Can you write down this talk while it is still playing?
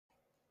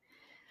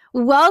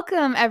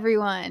Welcome,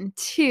 everyone,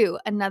 to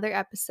another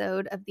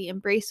episode of the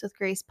Embrace with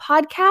Grace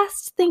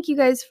podcast. Thank you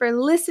guys for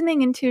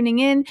listening and tuning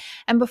in.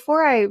 And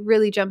before I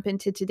really jump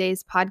into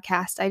today's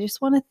podcast, I just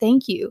want to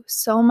thank you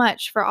so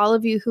much for all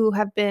of you who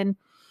have been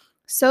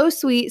so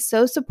sweet,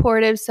 so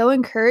supportive, so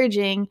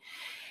encouraging,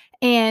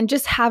 and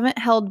just haven't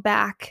held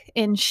back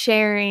in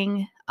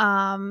sharing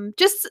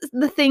just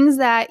the things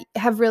that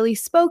have really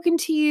spoken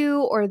to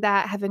you or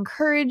that have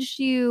encouraged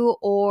you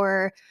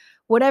or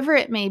whatever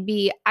it may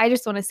be. I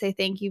just want to say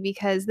thank you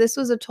because this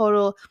was a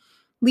total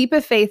leap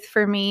of faith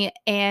for me,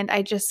 and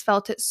I just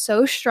felt it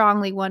so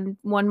strongly one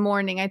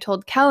morning. I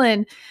told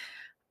Kellen,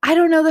 I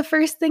don't know the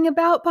first thing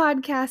about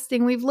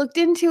podcasting. We've looked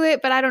into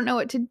it, but I don't know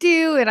what to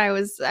do. And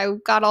I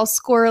got all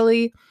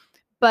squirrely,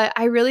 but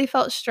I really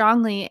felt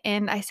strongly.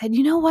 And I said,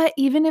 you know what?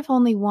 Even if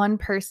only one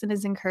person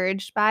is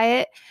encouraged by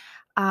it,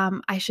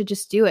 I should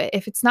just do it.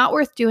 If it's not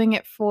worth doing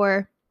it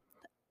for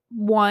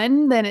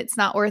one, then it's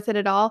not worth it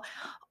at all.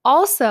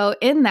 Also,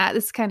 in that,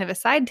 this is kind of a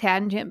side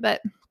tangent,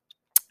 but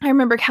I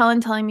remember Kellen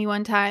telling me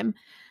one time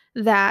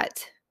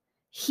that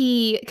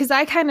because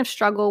I kind of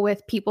struggle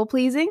with people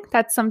pleasing.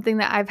 That's something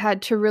that I've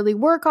had to really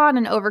work on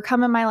and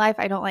overcome in my life.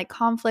 I don't like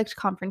conflict,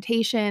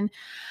 confrontation.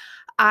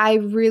 I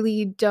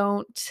really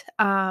don't.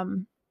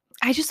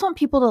 I just want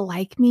people to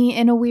like me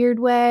in a weird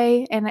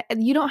way. And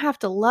you don't have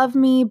to love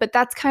me, but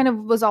that's kind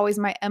of was always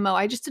my MO.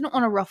 I just didn't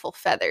want to ruffle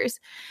feathers.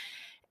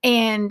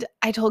 And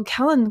I told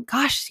Kellen,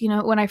 gosh,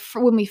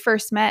 when we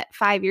first met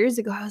 5 years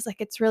ago, I was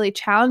like, it's really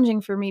challenging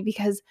for me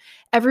because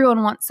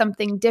everyone wants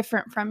something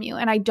different from you.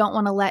 And I don't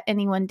want to let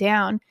anyone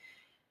down.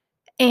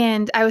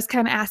 And I was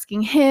kind of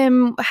asking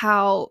him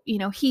how,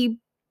 he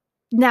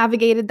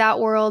navigated that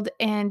world,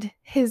 and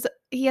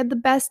he had the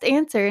best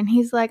answer. And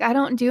he's like, I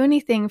don't do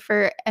anything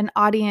for an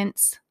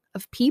audience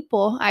of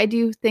people. I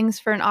do things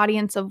for an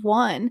audience of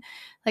one.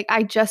 Like,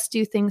 I just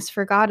do things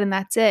for God, and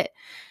that's it.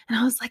 And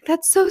I was like,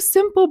 that's so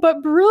simple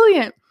but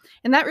brilliant.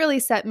 And that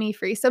really set me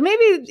free. So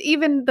maybe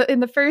even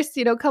in the first,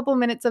 couple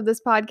minutes of this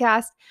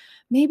podcast,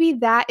 maybe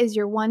that is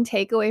your one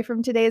takeaway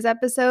from today's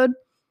episode.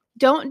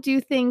 Don't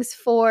do things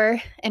for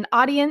an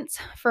audience,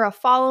 for a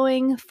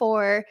following,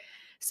 for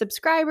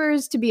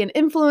subscribers, to be an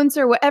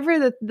influencer,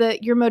 whatever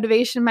your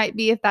motivation might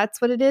be, if that's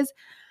what it is.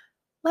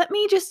 Let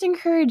me just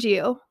encourage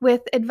you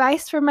with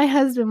advice from my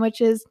husband, which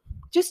is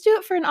just do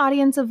it for an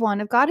audience of one.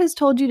 If God has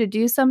told you to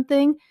do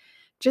something,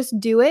 just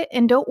do it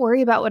and don't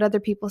worry about what other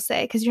people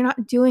say, because you're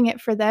not doing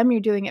it for them, you're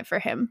doing it for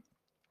him.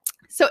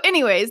 So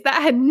anyways,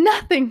 that had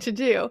nothing to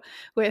do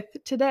with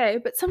today,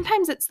 but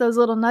sometimes it's those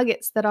little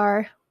nuggets that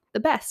are the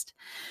best.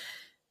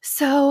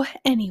 So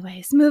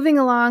anyways, moving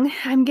along,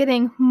 I'm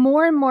getting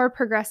more and more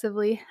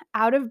progressively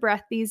out of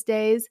breath these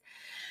days.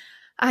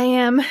 I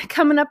am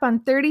coming up on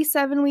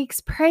 37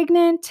 weeks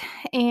pregnant,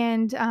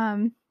 and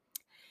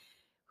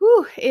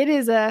it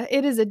is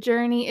a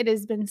journey. It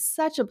has been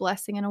such a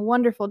blessing and a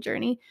wonderful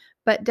journey,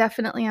 but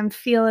definitely I'm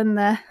feeling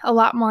a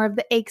lot more of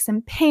the aches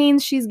and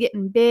pains. She's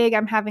getting big.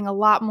 I'm having a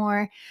lot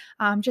more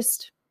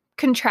just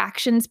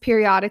contractions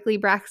periodically,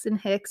 Braxton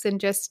Hicks, and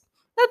just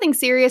nothing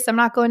serious. I'm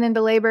not going into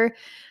labor,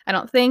 I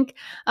don't think,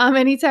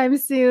 anytime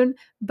soon,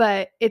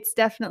 but it's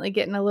definitely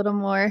getting a little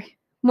more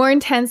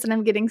intense, and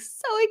I'm getting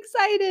so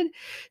excited.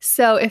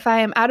 So if I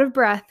am out of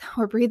breath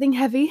or breathing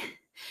heavy,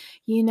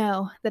 you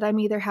know that I'm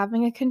either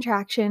having a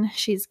contraction,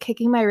 she's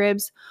kicking my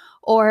ribs,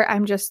 or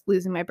I'm just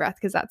losing my breath,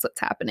 because that's what's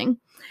happening.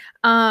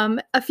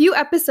 A few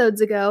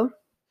episodes ago,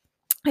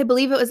 I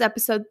believe it was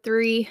episode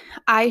 3,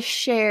 I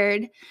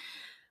shared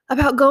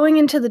about going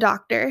into the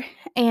doctor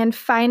and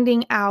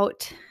finding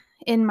out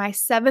in my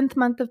 7th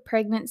month of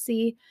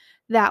pregnancy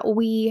that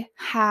we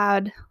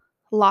had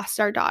lost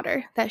our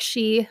daughter, that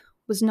she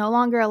was no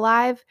longer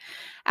alive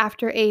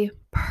after a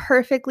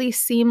perfectly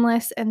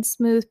seamless and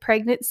smooth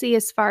pregnancy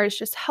as far as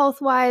just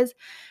health-wise.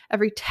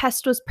 Every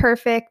test was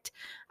perfect.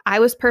 I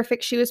was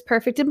perfect. She was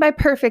perfect. And by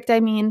perfect, I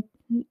mean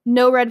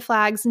no red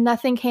flags.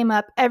 Nothing came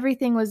up.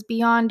 Everything was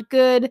beyond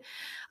good.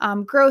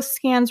 Growth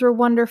scans were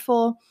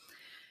wonderful.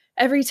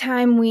 Every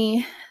time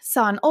we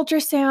saw an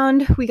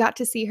ultrasound, we got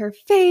to see her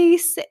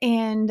face,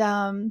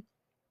 and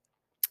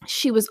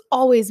she was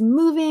always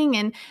moving,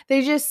 and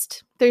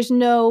there's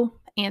no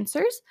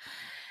answers.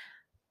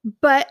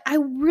 But I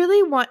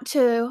really want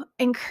to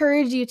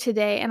encourage you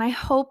today, and I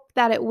hope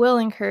that it will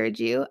encourage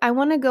you. I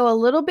want to go a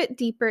little bit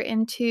deeper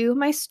into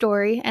my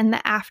story and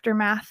the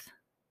aftermath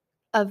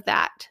of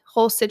that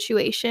whole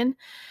situation.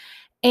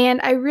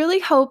 And I really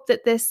hope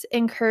that this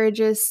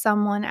encourages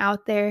someone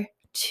out there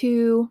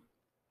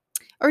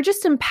or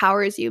just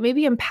empowers you.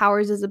 Maybe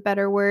empowers is a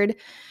better word,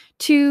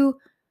 to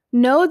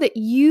know that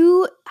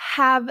you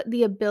have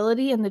the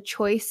ability and the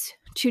choice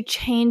to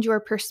change your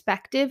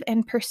perspective,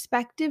 and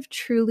perspective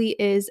truly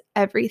is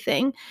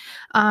everything.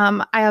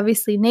 I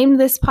obviously named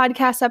this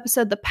podcast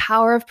episode The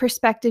Power of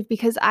Perspective,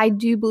 because I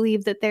do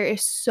believe that there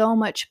is so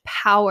much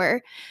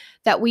power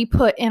that we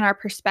put in our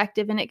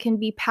perspective, and it can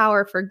be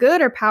power for good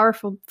or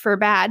powerful for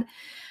bad.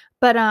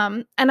 But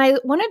and I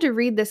wanted to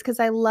read this because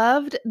I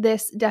loved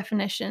this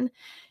definition.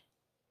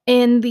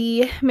 In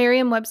the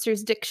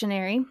Merriam-Webster's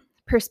dictionary,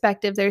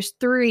 perspective, there's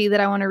 3 that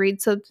I want to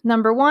read. So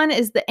number 1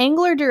 is the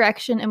angle or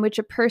direction in which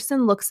a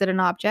person looks at an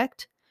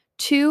object.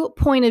 2,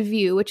 point of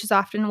view, which is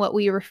often what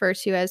we refer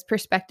to as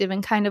perspective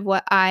and kind of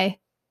what I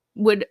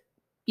would,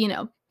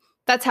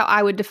 that's how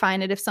I would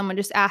define it if someone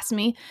just asked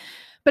me.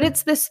 But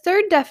it's this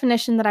 3rd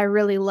definition that I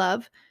really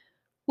love,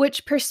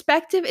 which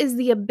perspective is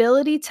the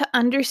ability to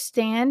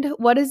understand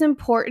what is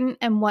important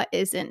and what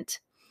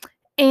isn't.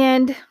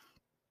 And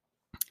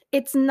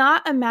it's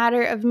not a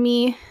matter of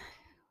me,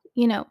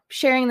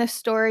 sharing this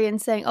story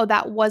and saying, oh,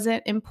 that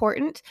wasn't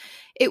important.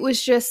 It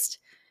was just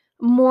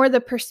more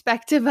the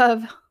perspective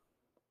of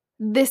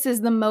this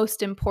is the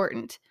most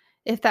important,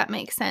 if that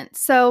makes sense.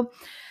 So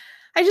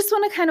I just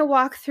want to kind of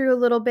walk through a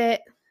little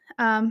bit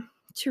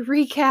to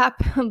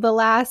recap the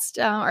last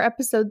or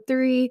episode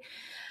 3.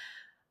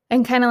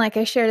 And kind of like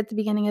I shared at the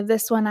beginning of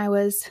this one, I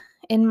was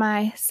in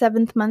my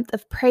 7th month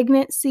of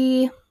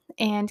pregnancy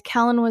and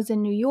Kellen was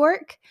in New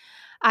York.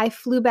 I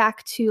flew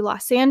back to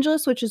Los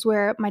Angeles, which is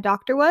where my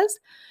doctor was,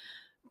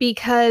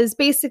 because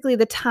basically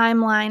the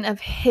timeline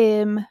of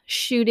him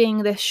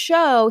shooting this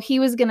show, he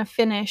was going to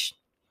finish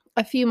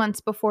a few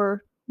months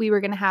before we were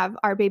going to have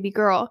our baby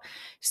girl.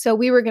 So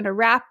we were going to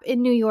wrap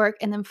in New York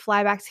and then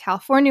fly back to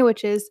California,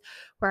 which is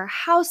where our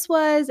house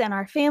was and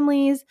our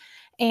families,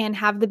 and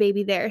have the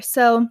baby there.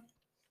 So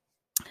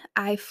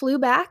I flew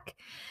back.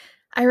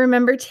 I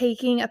remember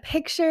taking a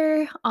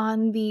picture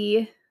on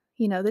the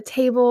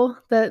table,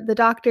 the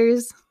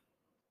doctor's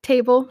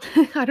table.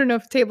 I don't know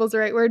if table's the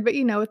right word, but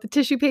with the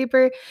tissue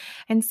paper,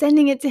 and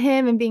sending it to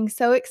him and being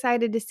so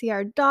excited to see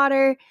our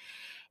daughter.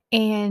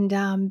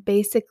 And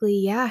basically,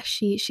 yeah,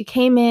 she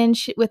came in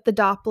with the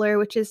Doppler,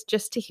 which is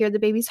just to hear the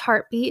baby's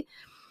heartbeat.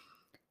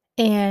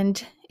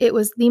 And it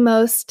was the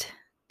most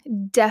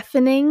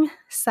deafening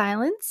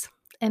silence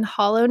and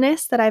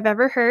hollowness that I've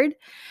ever heard.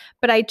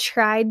 But I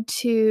tried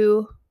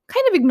to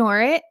kind of ignore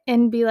it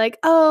and be like,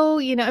 oh,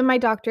 and my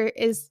doctor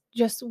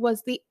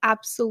was the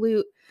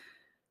absolute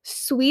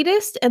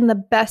sweetest and the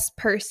best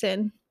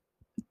person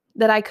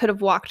that I could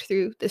have walked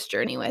through this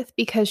journey with,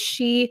 because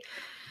she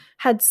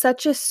had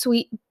such a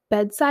sweet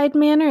bedside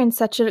manner and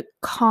such a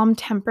calm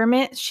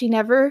temperament. She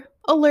never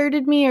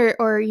alerted me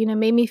or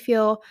made me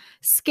feel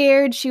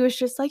scared. She was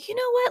just like, you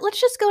know what, let's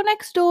just go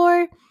next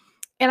door.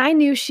 And I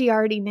knew she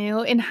already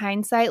knew in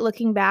hindsight,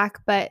 looking back,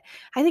 but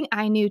I think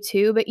I knew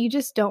too, but you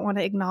just don't want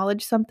to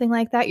acknowledge something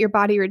like that. Your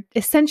body,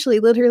 essentially,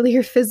 literally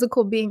your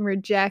physical being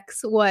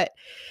rejects what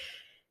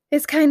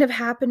is kind of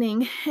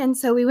happening. And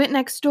so we went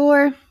next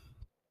door,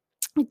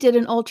 did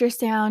an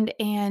ultrasound,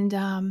 and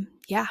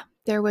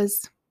there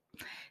was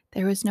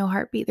no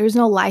heartbeat. There was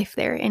no life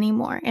there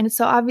anymore. And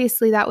so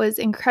obviously that was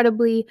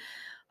incredibly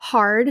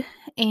hard,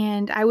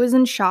 and I was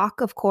in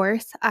shock, of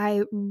course.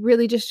 I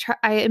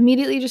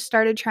immediately just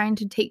started trying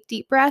to take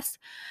deep breaths.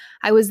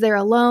 I was there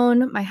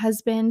alone. My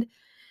husband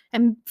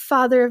and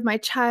father of my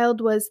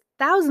child was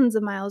thousands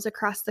of miles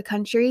across the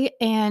country,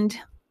 and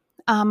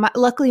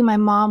luckily my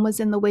mom was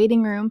in the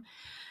waiting room.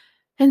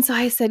 And so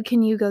I said,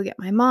 can you go get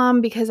my mom?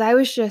 Because I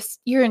was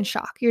you're in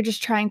shock. You're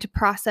just trying to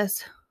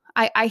process.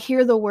 I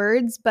hear the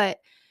words, but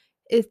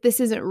if this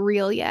isn't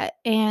real yet.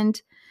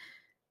 And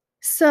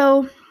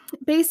so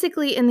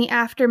basically in the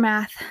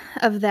aftermath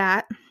of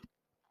that,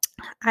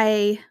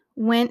 I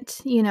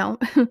went,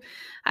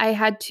 I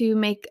had to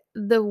make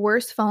the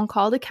worst phone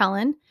call to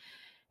Kellen,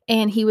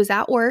 and he was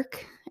at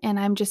work, and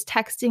I'm just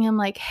texting him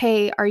like,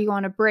 hey, are you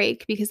on a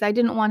break? Because I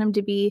didn't want him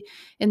to be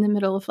in the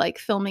middle of like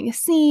filming a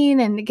scene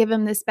and give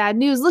him this bad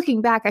news.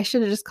 Looking back, I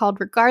should have just called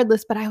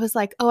regardless, but I was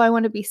like, oh, I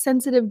want to be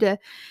sensitive to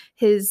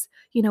his,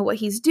 what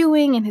he's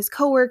doing and his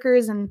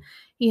coworkers. And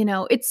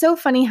it's so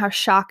funny how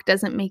shock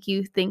doesn't make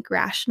you think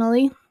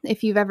rationally.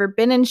 If you've ever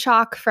been in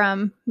shock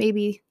from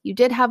maybe you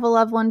did have a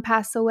loved one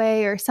pass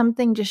away or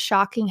something just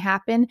shocking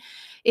happen,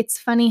 it's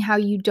funny how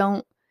you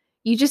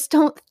just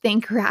don't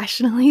think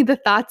rationally. The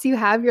thoughts you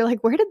have, you're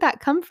like, where did that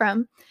come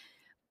from?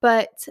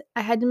 But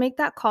I had to make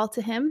that call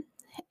to him,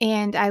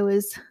 and I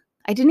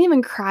didn't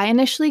even cry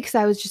initially because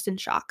I was just in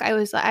shock. I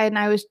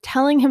was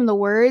telling him the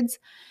words,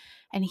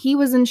 and he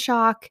was in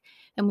shock.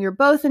 And we were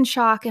both in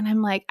shock. And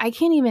I'm like, I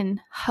can't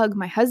even hug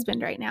my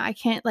husband right now. I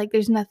can't,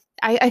 there's nothing.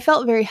 I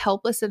felt very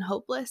helpless and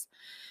hopeless.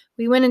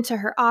 We went into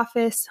her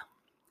office,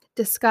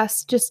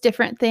 discussed just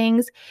different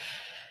things.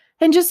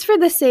 And just for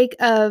the sake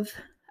of,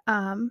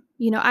 I'm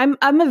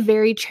a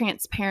very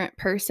transparent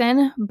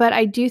person, but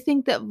I do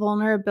think that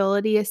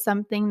vulnerability is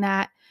something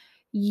that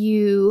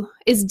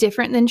is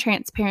different than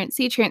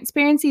transparency.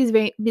 Transparency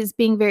is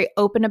being very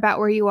open about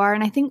where you are.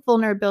 And I think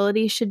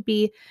vulnerability should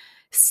be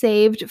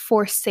saved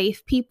for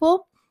safe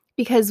people,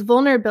 because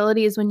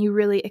vulnerability is when you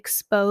really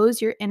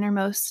expose your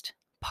innermost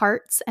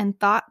parts and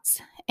thoughts.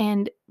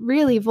 And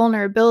really,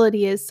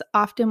 vulnerability is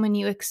often when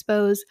you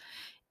expose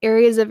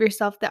areas of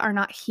yourself that are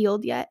not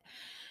healed yet.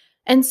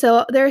 And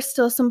so there are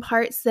still some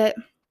parts that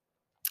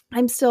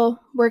I'm still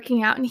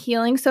working out and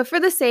healing. So for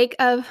the sake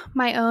of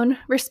my own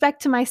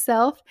respect to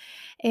myself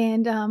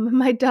and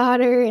my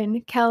daughter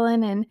and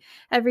Kellen and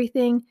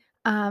everything,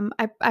 I'm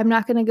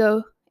not going to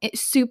go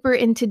super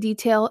into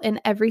detail in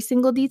every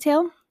single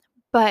detail,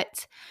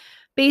 But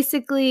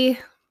basically,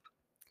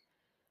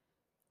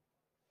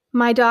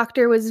 my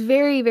doctor was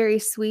very, very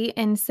sweet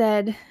and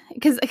said,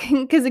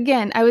 because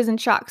again, I was in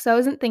shock. So I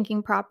wasn't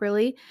thinking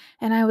properly.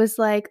 And I was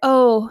like,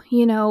 oh,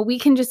 we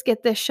can just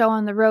get this show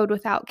on the road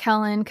without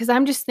Kellen. Because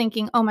I'm just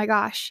thinking, oh my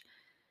gosh,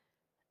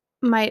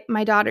 my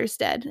daughter's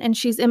dead and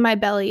she's in my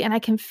belly and I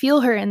can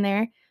feel her in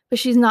there, but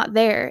she's not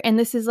there. And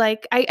this is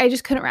like, I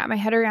just couldn't wrap my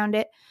head around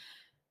it.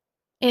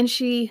 And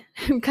she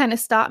kind of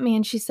stopped me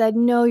and she said,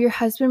 no, your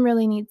husband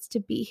really needs to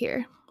be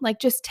here. Like,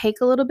 just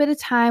take a little bit of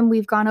time.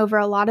 We've gone over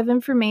a lot of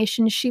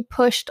information. She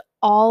pushed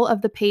all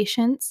of the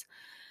patients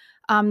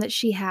that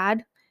she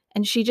had,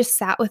 and she just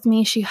sat with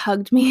me. She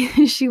hugged me.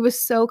 She was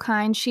so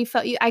kind. She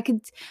felt I could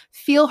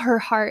feel her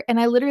heart, and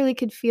I literally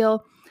could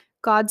feel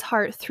God's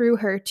heart through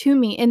her to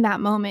me in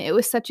that moment. It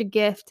was such a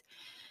gift.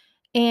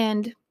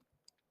 And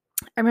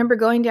I remember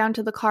going down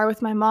to the car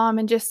with my mom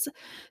and just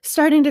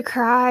starting to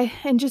cry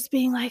and just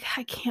being like,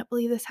 I can't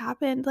believe this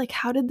happened. Like,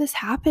 how did this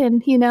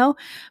happen?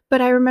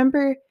 But I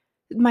remember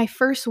my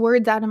first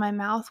words out of my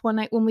mouth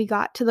when we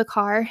got to the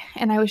car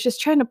and I was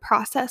just trying to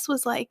process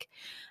was like,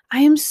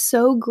 I am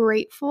so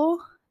grateful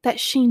that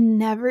she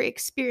never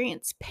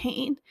experienced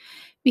pain,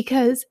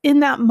 because in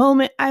that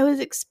moment I was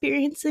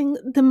experiencing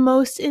the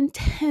most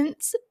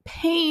intense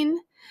pain.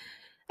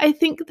 I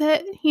think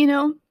that,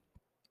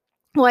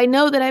 well, I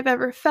know that I've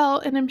ever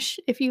felt, and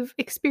if you've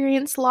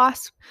experienced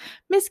loss,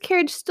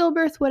 miscarriage,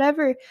 stillbirth,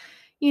 whatever,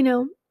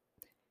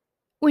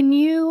 when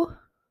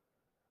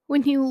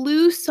you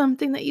lose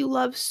something that you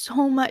love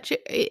so much,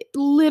 it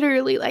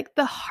literally, like,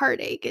 the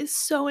heartache is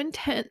so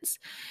intense.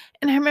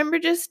 And I remember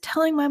just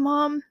telling my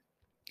mom,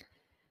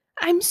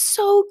 I'm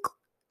so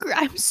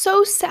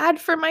sad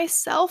for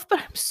myself, but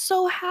I'm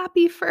so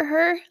happy for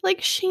her.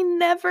 Like, she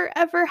never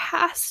ever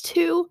has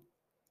to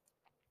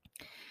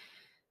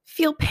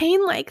feel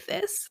pain like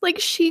this. Like,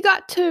 she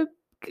got to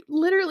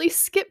literally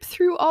skip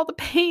through all the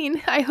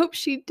pain. I hope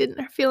she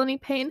didn't feel any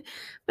pain,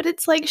 but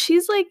it's like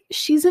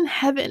she's in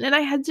heaven. And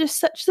I had just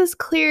such this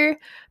clear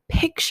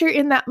picture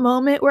in that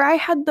moment where I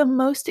had the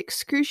most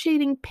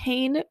excruciating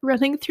pain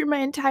running through my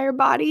entire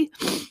body,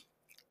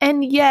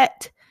 and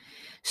yet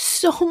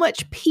so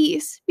much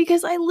peace,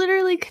 because I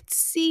literally could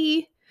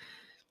see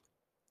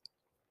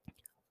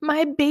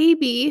my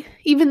baby,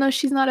 even though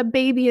she's not a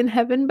baby in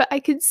heaven, but I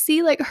could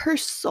see like her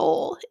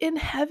soul in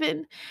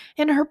heaven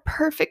in her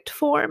perfect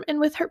form and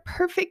with her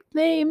perfect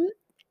name.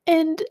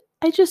 And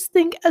I just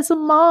think, as a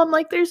mom,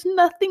 like, there's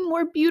nothing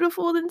more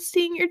beautiful than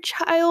seeing your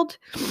child.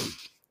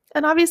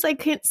 And obviously I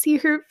can't see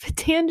her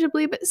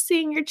tangibly, but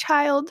seeing your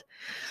child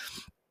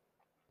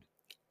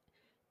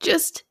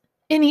just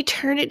in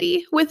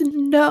eternity with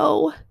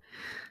no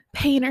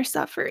pain or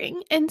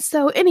suffering. And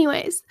so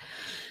anyways,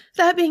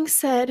 that being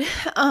said,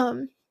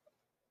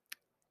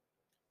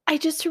 I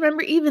just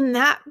remember even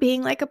that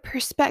being like a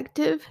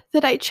perspective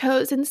that I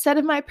chose, instead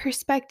of my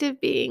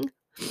perspective being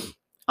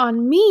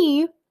on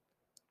me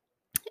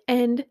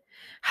and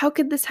how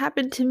could this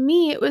happen to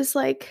me. It was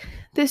like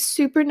this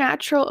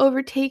supernatural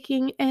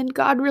overtaking, and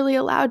God really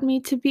allowed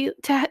me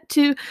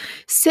to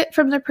sit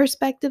from the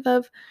perspective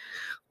of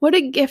what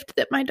a gift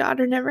that my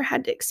daughter never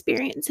had to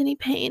experience any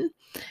pain.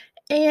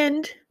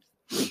 And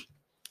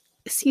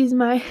excuse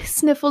my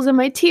sniffles and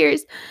my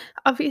tears.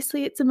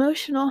 Obviously, it's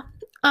emotional.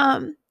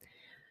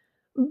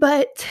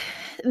 But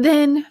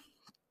then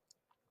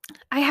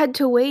I had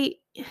to wait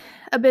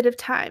a bit of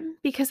time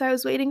because I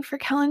was waiting for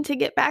Kellen to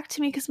get back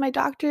to me, because my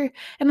doctor,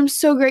 and I'm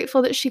so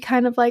grateful that she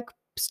kind of like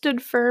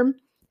stood firm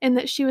and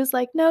that she was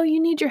like, no, you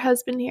need your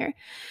husband here.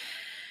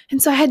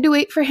 And so I had to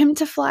wait for him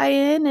to fly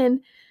in, and,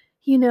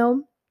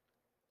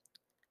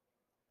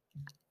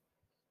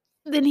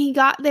 then he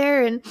got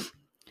there and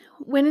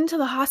went into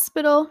the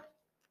hospital.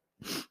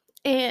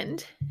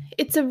 And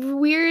it's a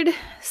weird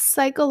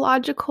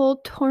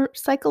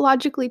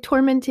psychologically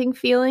tormenting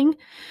feeling.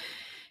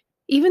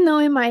 Even though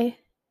in my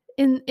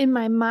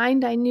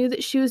mind I knew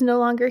that she was no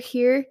longer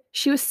here,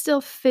 she was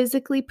still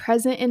physically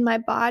present in my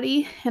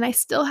body, and I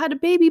still had a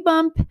baby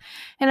bump.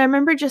 And I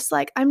remember just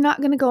like, I'm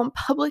not going to go in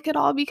public at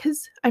all,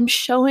 because I'm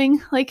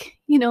showing, like,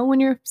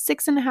 when you're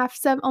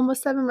 6.5,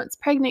 almost 7 months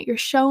pregnant, you're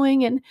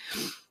showing. And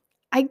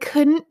I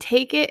couldn't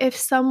take it if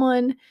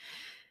someone,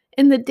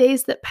 in the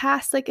days that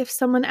passed, like, if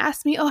someone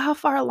asked me, oh, how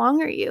far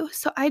along are you?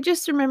 So I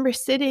just remember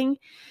sitting,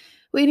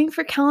 waiting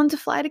for Kellen to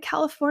fly to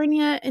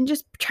California and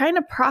just trying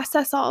to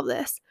process all of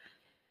this.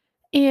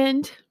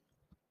 And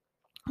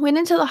went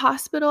into the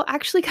hospital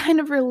actually kind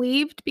of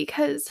relieved,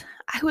 because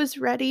I was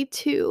ready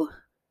to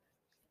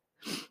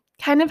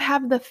kind of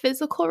have the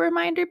physical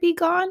reminder be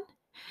gone,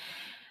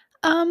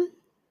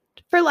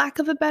 for lack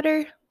of a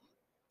better,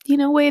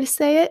 way to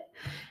say it.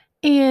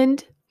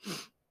 And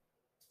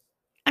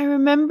I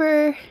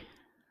remember,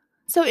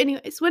 so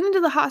anyways, went into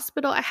the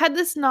hospital. I had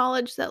this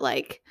knowledge that,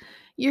 like,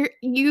 you're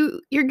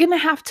going to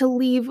have to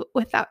leave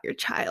without your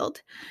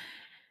child.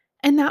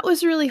 And that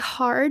was really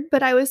hard,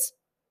 but I was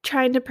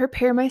trying to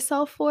prepare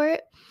myself for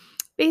it.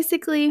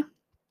 Basically,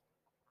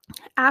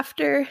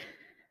 after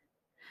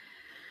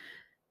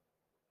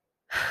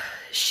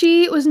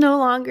she was no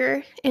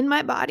longer in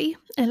my body,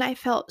 and I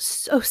felt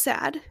so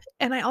sad,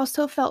 and I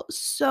also felt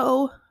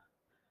so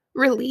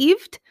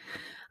relieved.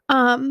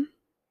 Um,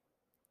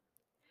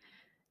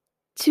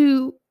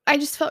 I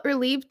just felt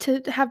relieved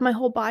to have my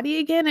whole body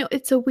again.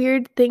 It's a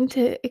weird thing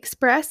to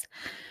express,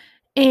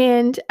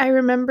 and I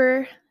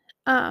remember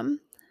um,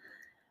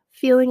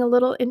 feeling a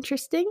little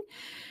interesting,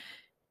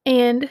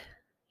 and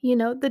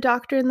the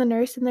doctor and the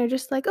nurse, and they're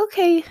just like,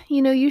 okay,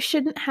 you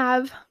shouldn't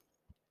have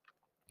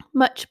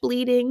much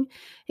bleeding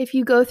if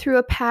you go through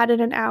a pad in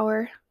an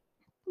hour.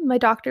 My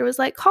doctor was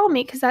like, call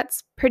me, because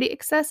that's pretty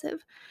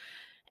excessive.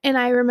 And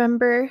I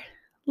remember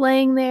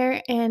laying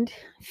there and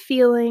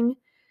feeling,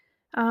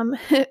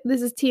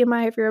 this is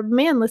TMI if you're a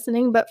man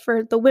listening, but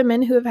for the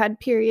women who have had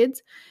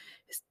periods,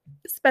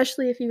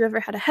 especially if you've ever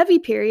had a heavy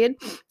period,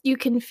 you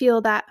can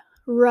feel that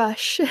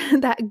rush,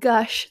 that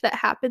gush that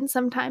happens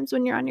sometimes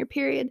when you're on your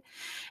period.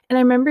 And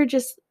I remember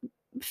just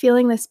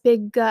feeling this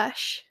big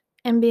gush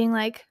and being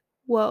like,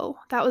 whoa,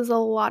 that was a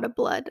lot of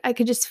blood. I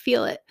could just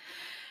feel it.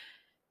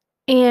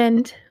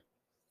 And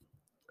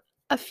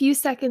a few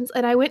seconds,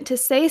 and I went to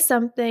say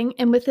something,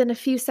 and within a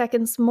few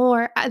seconds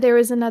more, there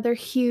was another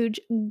huge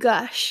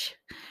gush.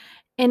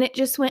 And it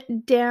just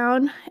went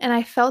down, and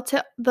I felt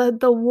it,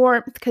 the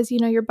warmth, because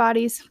your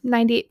body's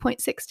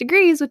 98.6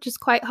 degrees, which is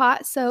quite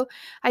hot. So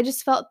I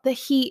just felt the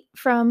heat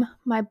from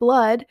my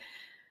blood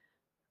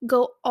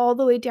go all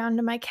the way down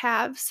to my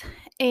calves,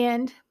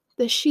 and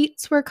the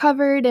sheets were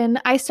covered,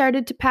 and I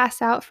started to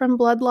pass out from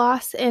blood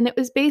loss. And it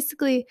was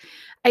basically,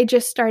 I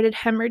just started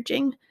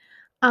hemorrhaging,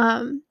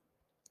 and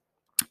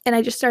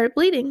I just started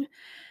bleeding.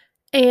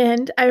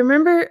 And I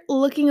remember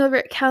looking over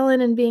at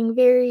Kellen and being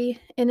very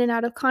in and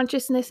out of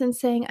consciousness and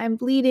saying, I'm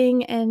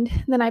bleeding. And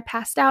then I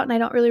passed out, and I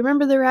don't really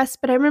remember the rest,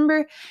 but I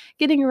remember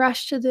getting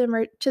rushed to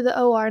the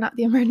OR, not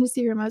the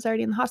emergency room. I was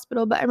already in the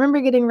hospital, but I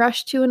remember getting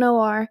rushed to an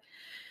OR,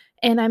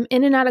 and I'm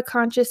in and out of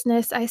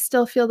consciousness. I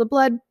still feel the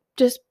blood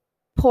just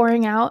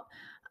pouring out.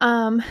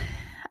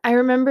 I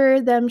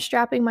remember them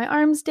strapping my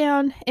arms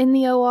down in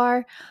the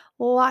OR,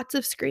 lots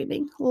of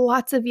screaming,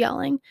 lots of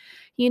yelling.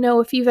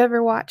 If you've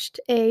ever watched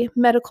a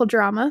medical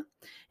drama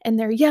and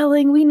they're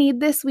yelling, we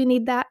need this, we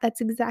need that, that's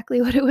exactly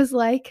what it was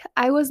like.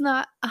 I was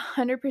not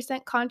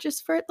 100%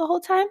 conscious for it the whole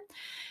time.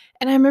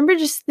 And I remember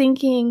just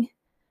thinking,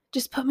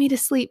 just put me to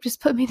sleep,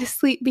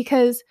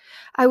 because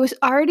I was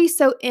already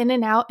so in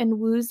and out and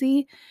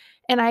woozy.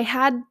 And I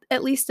had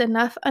at least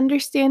enough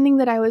understanding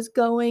that I was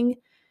going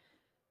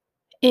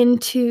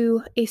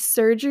into a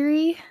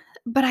surgery,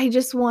 but I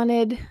just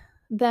wanted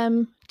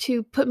them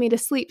to put me to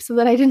sleep so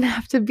that I didn't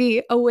have to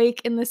be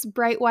awake in this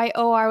bright white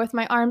OR with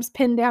my arms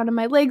pinned down and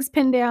my legs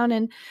pinned down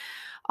and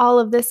all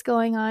of this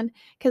going on,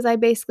 because I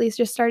basically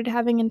just started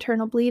having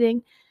internal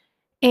bleeding.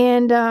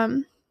 And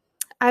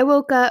I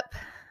woke up,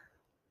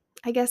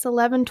 I guess,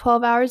 11,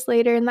 12 hours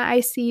later in the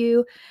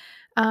ICU.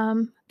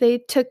 They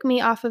took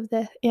me off of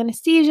the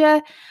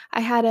anesthesia.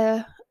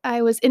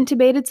 I was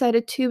intubated, so I had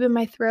a tube in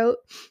my throat.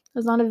 I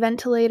was on a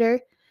ventilator,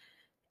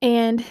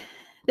 and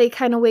they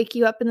kind of wake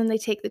you up and then they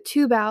take the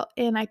tube out,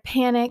 and I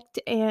panicked,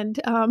 and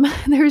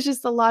there was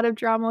just a lot of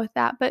drama with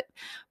that. But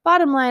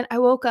bottom line, I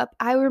woke up.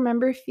 I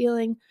remember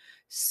feeling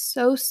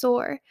so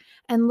sore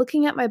and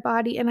looking at my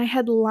body, and I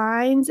had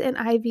lines and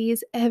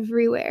IVs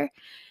everywhere.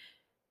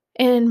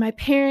 And my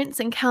parents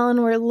and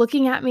Kellen were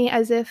looking at me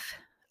as if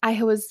I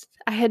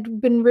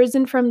had been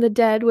risen from the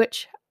dead,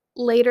 which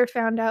later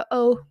found out,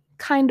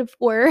 kind of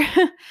were.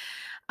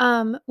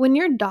 When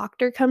your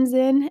doctor comes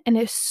in and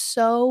is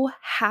so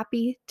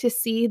happy to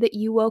see that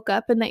you woke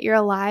up and that you're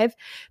alive,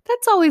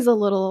 that's always a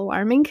little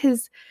alarming,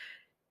 because,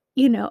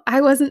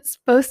 I wasn't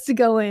supposed to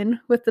go in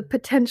with the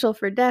potential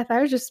for death.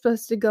 I was just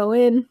supposed to go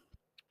in.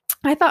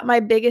 I thought my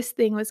biggest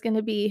thing was going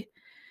to be,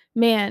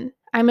 man,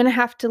 I'm going to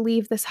have to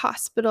leave this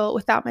hospital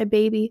without my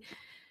baby.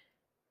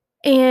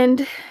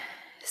 And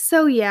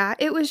so, yeah,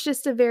 it was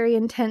just a very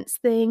intense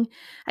thing.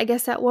 I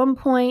guess at one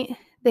point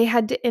they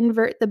had to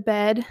invert the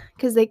bed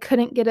because they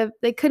couldn't get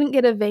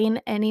a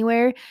vein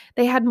anywhere.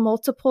 They had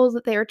multiples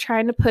that they were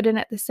trying to put in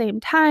at the same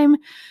time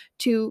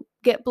to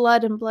get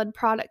blood and blood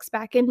products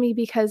back in me,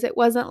 because it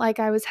wasn't like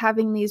I was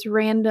having these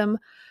random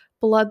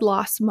blood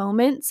loss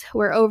moments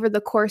where over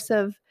the course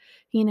of,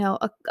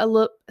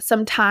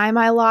 some time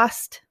I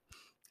lost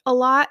a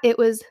lot.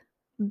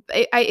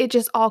 It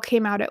just all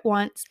came out at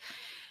once.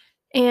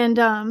 And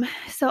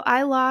so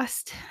I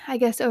lost, I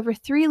guess, over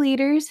 3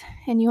 liters,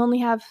 and you only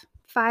have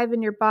 5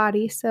 in your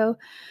body, so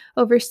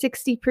over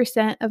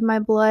 60% of my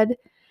blood.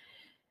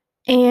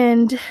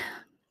 And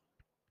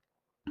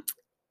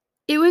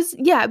it was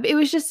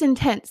just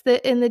intense.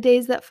 In the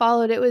days that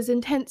followed, it was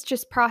intense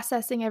just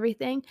processing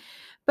everything.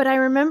 But I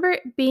remember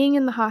being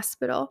in the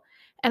hospital,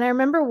 and I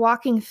remember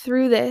walking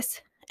through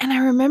this, and I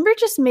remember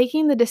just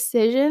making the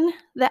decision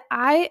that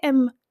I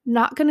am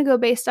not going to go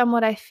based on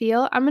what I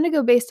feel. I'm going to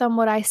go based on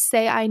what I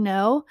say I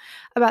know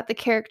about the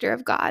character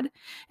of God.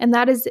 And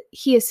that is,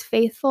 He is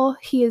faithful,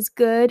 He is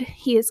good,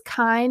 He is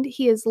kind,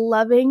 He is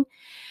loving.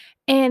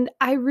 And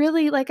I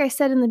really, like I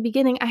said in the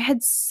beginning, I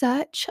had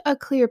such a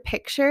clear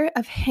picture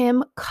of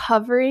him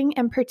covering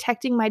and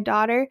protecting my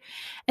daughter.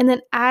 And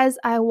then as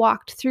I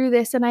walked through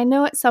this, and I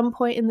know at some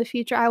point in the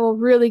future, I will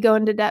really go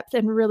into depth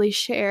and really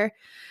share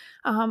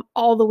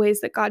all the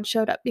ways that God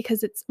showed up,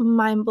 because it's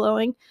mind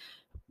blowing.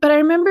 But I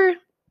remember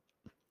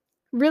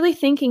really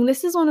thinking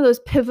this is one of those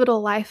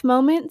pivotal life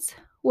moments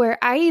where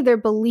I either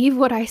believe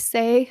what I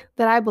say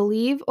that I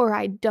believe or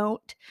I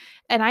don't.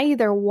 And I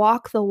either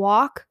walk the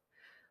walk,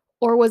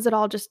 or was it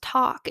all just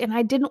talk? And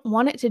I didn't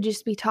want it to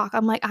just be talk.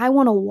 I'm like, I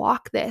want to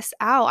walk this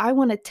out. I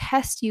want to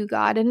test you,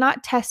 God, and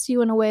not test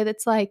you in a way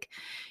that's like,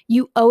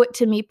 you owe it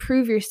to me,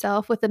 prove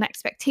yourself with an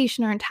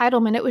expectation or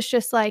entitlement. It was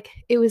just like,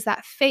 it was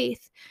that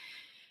faith.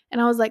 And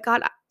I was like,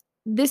 God,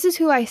 this is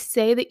who I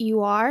say that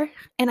you are.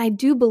 And I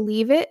do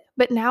believe it.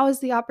 But now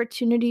is the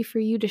opportunity for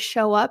you to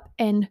show up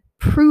and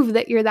prove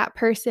that you're that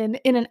person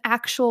in an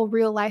actual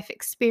real life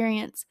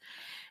experience.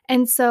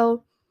 And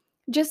so,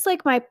 just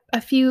like a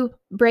few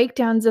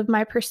breakdowns of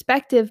my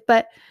perspective,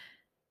 but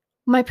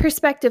my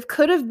perspective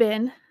could have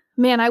been,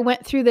 man, I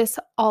went through this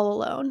all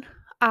alone.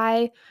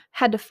 I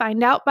had to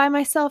find out by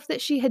myself that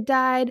she had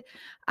died.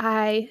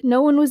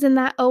 No one was in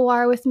that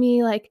OR with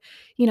me. Like,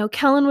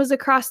 Kellen was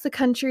across the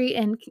country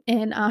and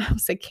I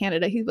said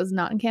Canada. He was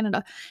not in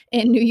Canada.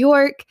 In New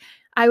York,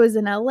 I was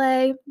in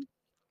LA.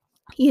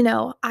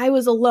 I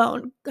was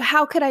alone.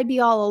 How could I be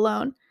all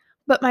alone?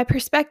 But my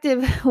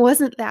perspective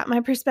wasn't that. My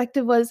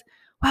perspective was,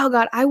 wow,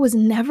 God, I was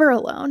never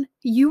alone.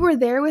 You were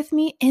there with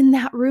me in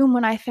that room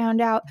when I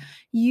found out.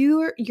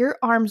 Your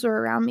arms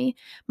were around me.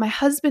 My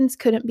husband's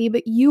couldn't be,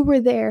 but you were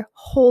there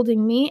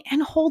holding me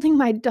and holding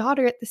my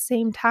daughter at the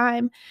same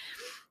time.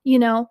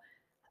 There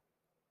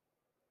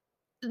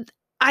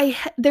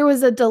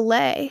was a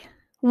delay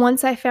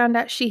once I found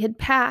out she had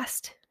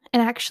passed,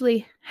 and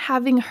actually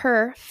having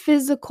her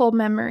physical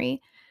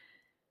memory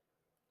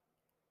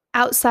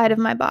outside of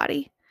my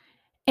body.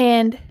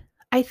 And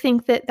I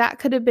think that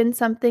could have been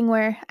something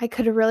where I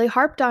could have really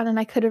harped on, and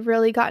I could have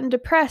really gotten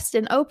depressed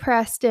and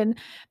oppressed and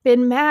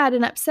been mad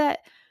and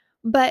upset.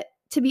 But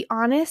to be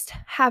honest,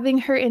 having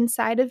her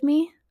inside of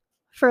me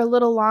for a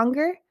little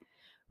longer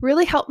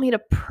really helped me to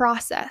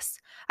process.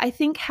 I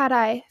think had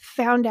I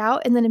found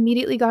out and then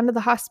immediately gone to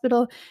the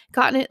hospital,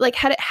 gotten it, like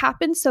had it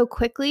happened so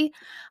quickly,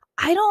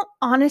 I don't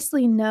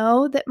honestly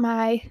know that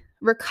my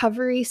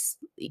recovery,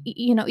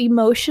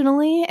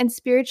 emotionally and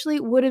spiritually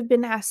would have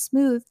been as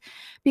smooth,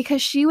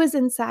 because she was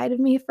inside of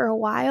me for a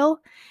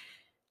while.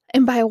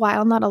 And by a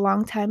while, not a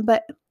long time,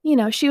 but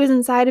she was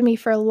inside of me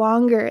for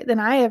longer than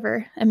I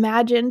ever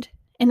imagined.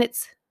 And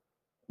it's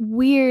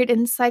weird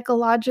and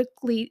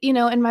psychologically,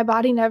 and my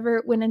body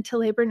never went into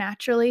labor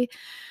naturally.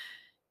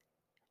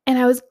 And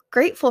I was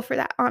grateful for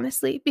that,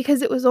 honestly,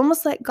 because it was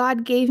almost like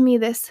God gave me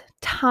this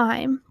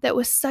time that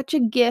was such a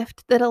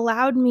gift that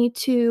allowed me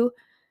to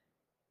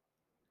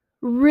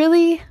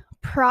really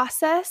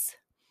process,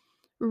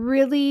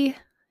 really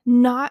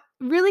not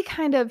really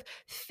kind of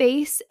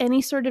face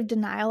any sort of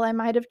denial I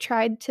might have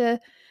tried to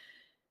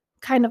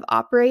kind of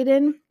operate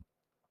in,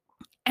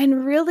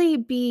 and really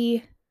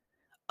be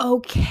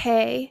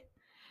okay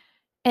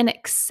and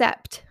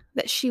accept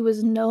that she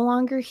was no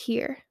longer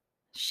here.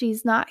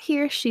 She's not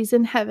here. She's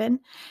in heaven.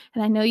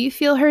 And I know you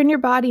feel her in your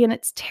body, and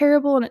it's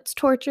terrible and it's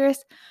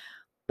torturous,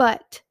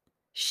 but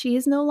she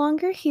is no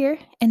longer here,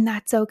 and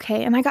that's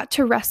okay. And I got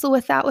to wrestle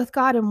with that with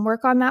God and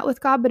work on that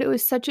with God, but it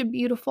was such a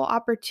beautiful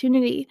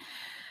opportunity.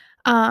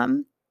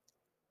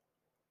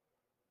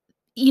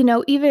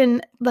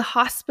 Even the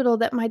hospital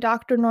that my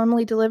doctor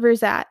normally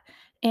delivers at,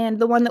 and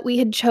the one that we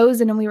had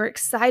chosen and we were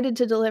excited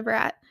to deliver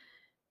at,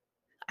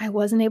 I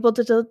wasn't able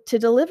to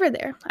deliver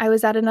there. I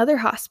was at another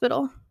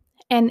hospital.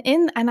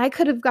 And I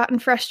could have gotten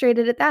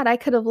frustrated at that. I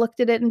could have looked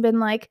at it and been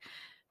like,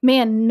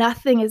 man,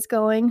 nothing is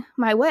going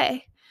my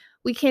way.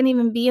 We can't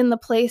even be in the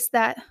place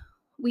that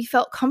we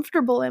felt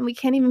comfortable in. We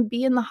can't even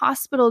be in the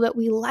hospital that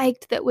we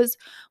liked, that was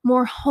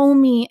more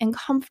homey and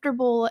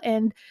comfortable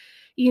and,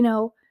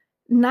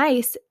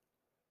 nice.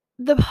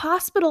 The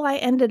hospital I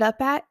ended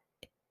up at,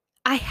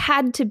 I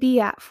had to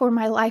be at for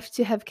my life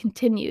to have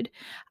continued.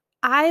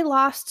 I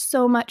lost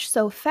so much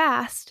so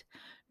fast.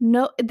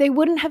 No, they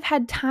wouldn't have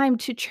had time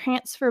to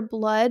transfer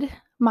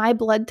my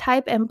blood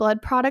type and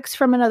blood products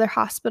from another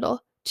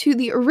hospital to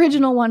the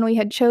original one we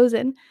had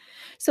chosen.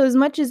 So as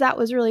much as that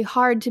was really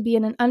hard to be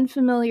in an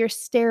unfamiliar,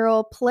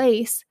 sterile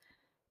place,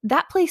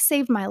 that place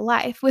saved my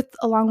life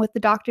along with the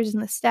doctors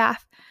and the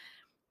staff.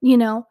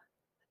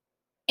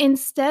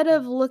 Instead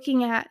of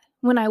looking at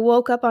when I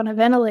woke up on a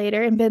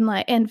ventilator and been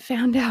like, and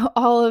found out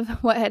all of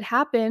what had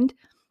happened,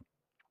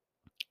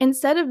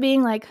 instead of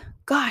being like,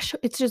 gosh,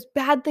 it's just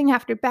bad thing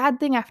after bad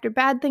thing after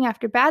bad thing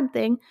after bad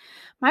thing,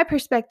 my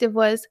perspective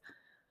was,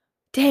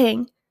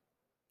 dang,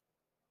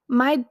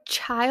 my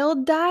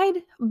child died,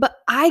 but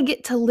I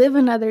get to live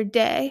another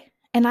day,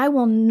 and I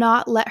will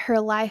not let her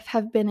life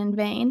have been in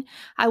vain.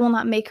 I will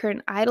not make her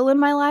an idol in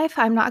my life.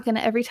 I'm not going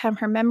to, every time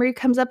her memory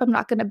comes up, I'm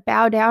not going to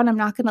bow down. I'm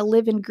not going to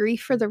live in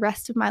grief for the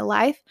rest of my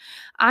life.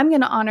 I'm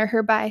going to honor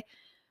her by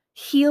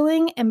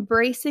healing,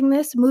 embracing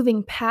this,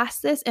 moving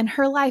past this, and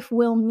her life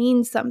will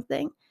mean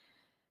something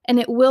and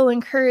it will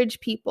encourage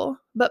people.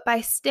 But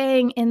by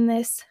staying in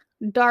this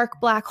dark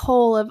black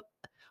hole of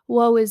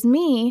woe is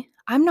me,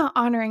 I'm not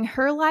honoring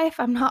her life.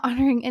 I'm not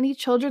honoring any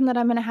children that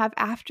I'm going to have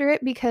after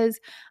it because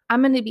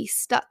I'm going to be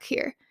stuck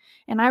here.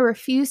 And I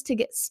refuse to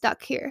get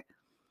stuck here.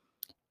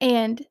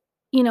 And,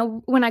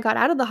 when I got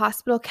out of the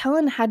hospital,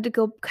 Kellen had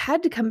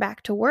to come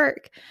back to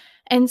work.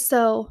 And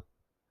so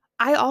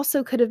I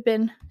also could have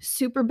been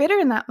super bitter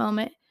in that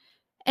moment.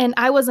 And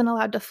I wasn't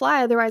allowed to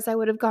fly. Otherwise, I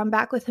would have gone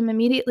back with him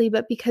immediately.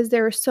 But because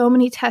there were so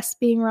many tests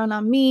being run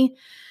on me,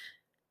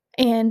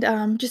 and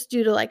just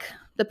due to like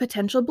the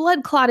potential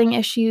blood clotting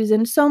issues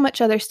and so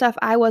much other stuff,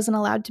 I wasn't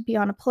allowed to be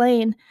on a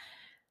plane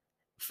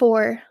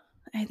for,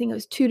 I think it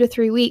was 2 to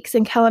 3 weeks,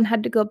 and Kellen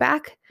had to go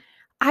back.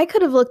 I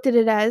could have looked at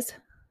it as,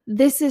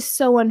 this is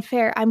so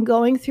unfair. I'm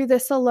going through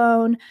this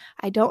alone.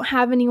 I don't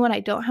have anyone. I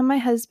don't have my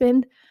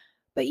husband.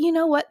 But you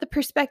know what? The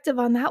perspective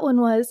on that one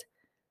was,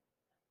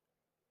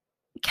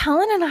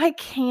 Kellen and I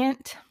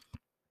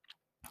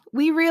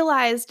we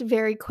realized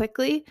very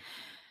quickly,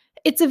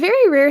 it's a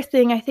very rare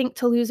thing, I think,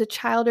 to lose a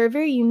child, or a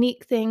very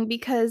unique thing,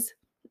 because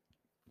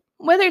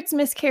whether it's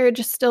miscarriage,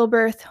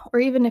 stillbirth, or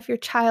even if your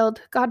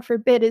child, God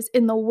forbid, is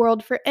in the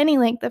world for any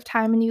length of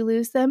time and you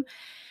lose them,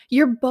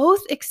 you're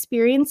both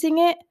experiencing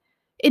it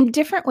in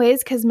different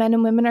ways because men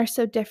and women are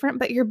so different,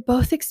 but you're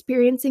both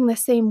experiencing the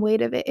same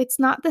weight of it. It's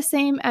not the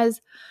same as,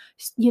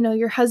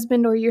 your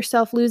husband or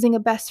yourself losing a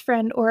best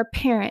friend or a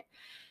parent.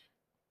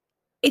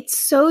 It's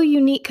so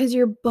unique because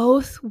you're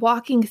both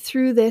walking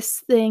through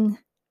this thing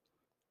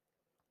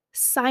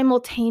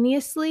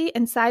simultaneously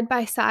and side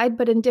by side,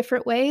 but in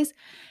different ways.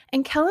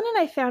 And Kellen and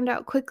I found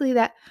out quickly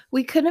that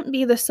we couldn't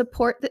be the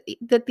support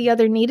that the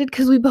other needed,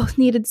 because we both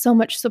needed so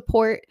much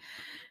support.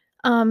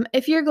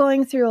 If you're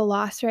going through a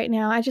loss right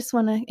now, I just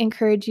want to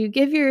encourage you,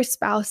 give your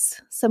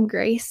spouse some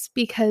grace,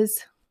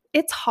 because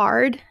it's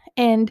hard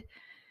and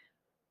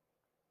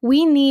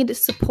we need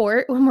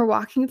support when we're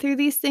walking through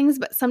these things.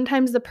 But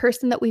sometimes the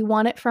person that we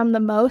want it from the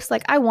most,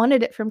 like I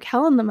wanted it from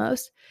Kellen the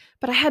most,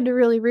 but I had to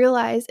really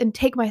realize and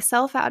take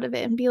myself out of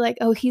it and be like,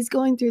 oh, he's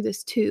going through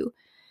this too.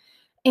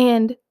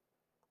 And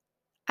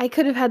I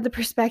could have had the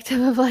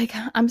perspective of like,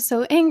 I'm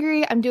so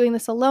angry, I'm doing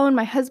this alone,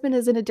 my husband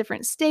is in a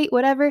different state,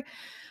 whatever.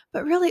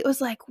 But really it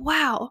was like,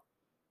 wow,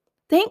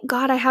 thank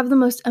God I have the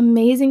most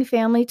amazing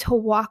family to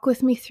walk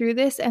with me through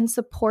this and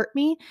support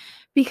me,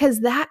 because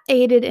that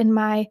aided in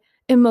my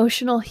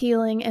emotional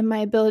healing and my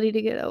ability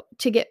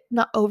to get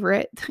not over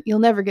it. You'll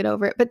never get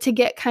over it, but to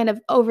get kind of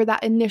over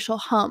that initial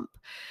hump.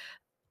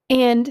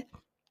 And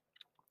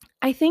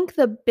I think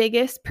the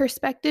biggest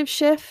perspective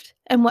shift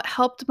and what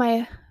helped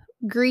my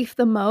grief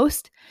the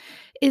most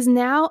is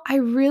now I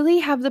really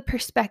have the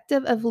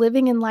perspective of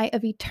living in light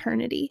of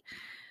eternity.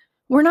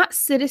 We're not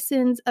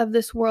citizens of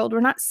this world.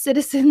 We're not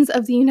citizens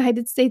of the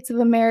United States of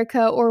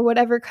America or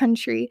whatever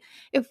country.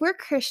 If we're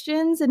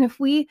Christians and if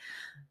we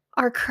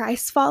are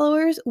Christ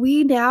followers,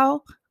 we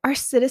now, our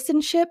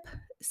citizenship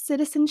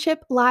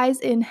lies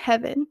in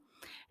heaven.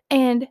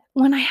 And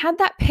when I had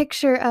that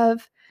picture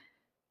of,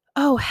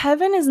 oh,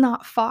 heaven is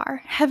not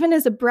far. Heaven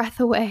is a breath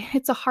away.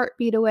 It's a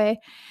heartbeat away.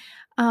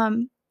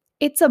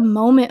 It's a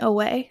moment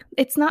away.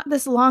 It's not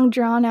this long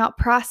drawn out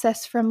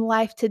process from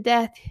life to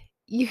death.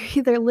 You're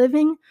either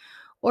living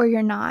or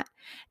you're not.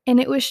 And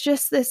it was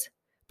just this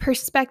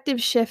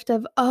perspective shift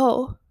of,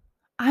 oh,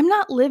 I'm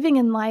not living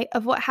in light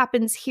of what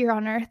happens here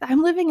on earth.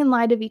 I'm living in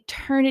light of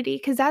eternity,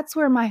 because that's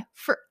where my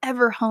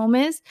forever home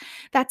is.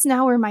 That's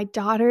now where my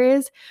daughter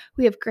is.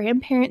 We have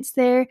grandparents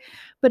there,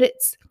 but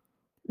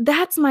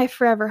that's my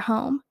forever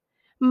home.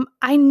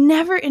 I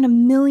never in a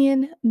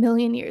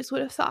million years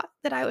would have thought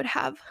that I would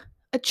have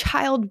a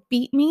child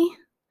beat me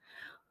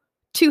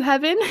to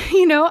heaven.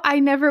 I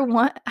never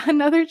want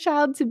another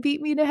child to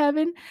beat me to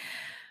heaven.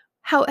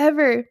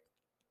 However,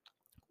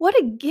 what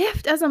a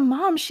gift as a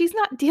mom. She's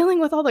not dealing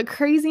with all the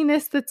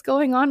craziness that's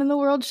going on in the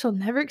world. She'll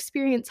never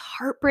experience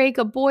heartbreak,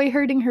 a boy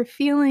hurting her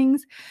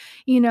feelings,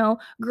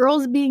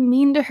 girls being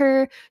mean to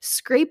her,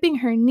 scraping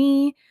her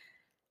knee.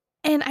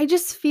 And I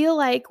just feel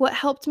like what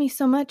helped me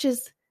so much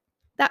is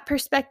that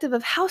perspective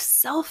of how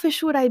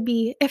selfish would I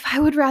be if I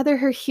would rather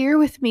her here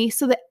with me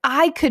so that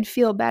I could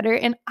feel better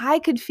and I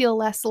could feel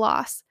less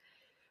loss,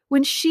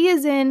 when she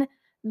is in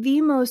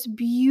the most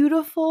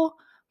beautiful,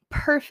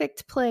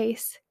 perfect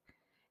place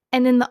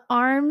and in the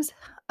arms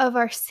of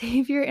our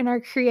Savior and our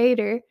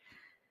Creator,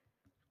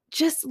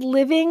 just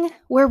living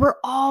where we're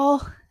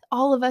all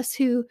of us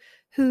who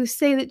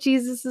say that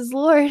Jesus is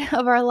Lord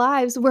of our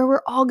lives, where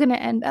we're all going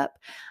to end up.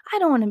 I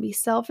don't want to be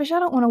selfish. I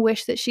don't want to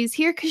wish that she's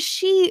here, because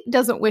she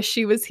doesn't wish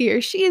she was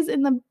here. She is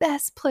in the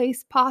best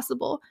place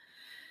possible.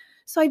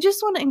 So I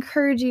just want to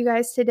encourage you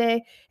guys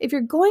today, if you're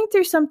going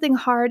through something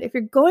hard, if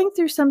you're going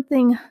through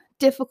something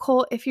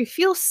difficult, if you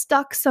feel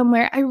stuck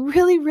somewhere, I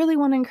really, really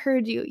want to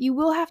encourage you. You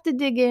will have to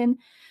dig in,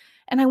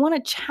 and I want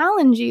to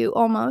challenge you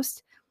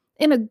almost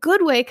in a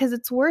good way, because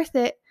it's worth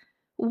it.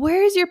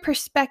 Where's your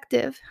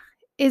perspective?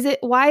 Is it,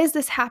 why is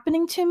this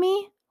happening to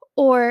me?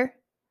 Or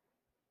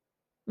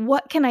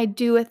What can I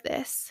do with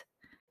this?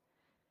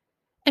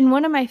 And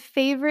one of my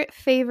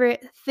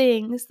favorite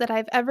things that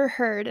I've ever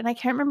heard, and I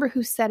can't remember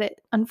who said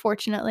it,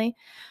 unfortunately,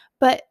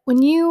 but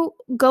when you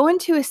go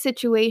into a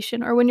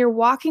situation or when you're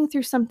walking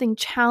through something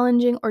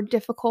challenging or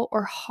difficult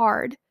or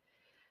hard,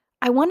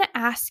 I want to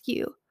ask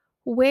you,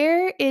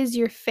 where is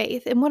your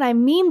faith? And what I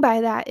mean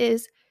by that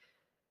is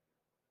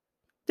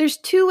there's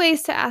two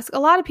ways to ask. A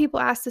lot of people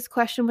ask this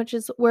question, which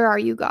is, where are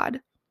you, God?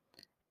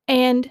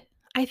 And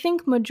I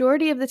think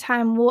majority of the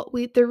time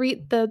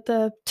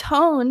the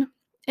tone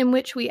in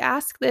which we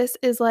ask this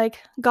is like,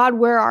 God,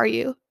 where are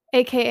you?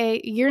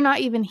 AKA, you're not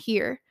even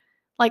here.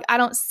 Like, I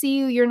don't see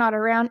you, you're not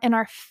around. And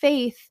our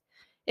faith,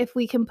 if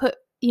we can put,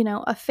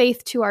 a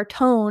faith to our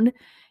tone,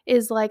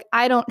 is like,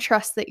 I don't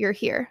trust that you're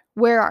here.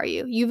 Where are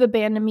you? You've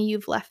abandoned me,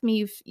 you've left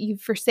me,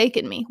 you've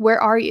forsaken me. Where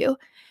are you?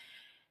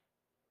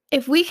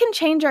 If we can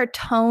change our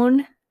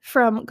tone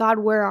from God,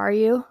 where are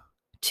you?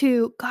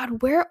 To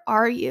God, where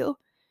are you?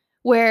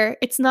 Where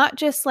it's not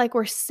just like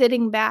we're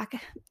sitting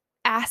back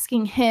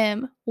asking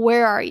him,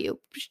 where are you?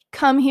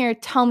 Come here,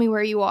 tell me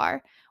where you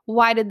are.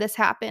 Why did this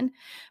happen?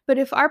 But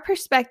if our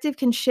perspective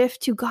can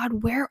shift to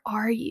God, where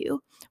are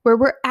you? Where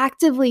we're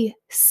actively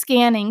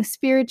scanning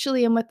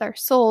spiritually and with our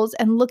souls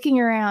and looking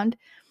around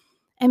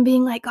and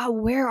being like, God,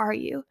 where are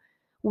you?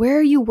 Where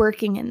are you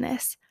working in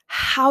this?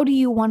 How do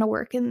you want to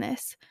work in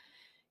this?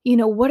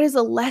 What is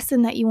a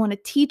lesson that you want to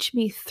teach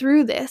me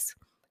through this?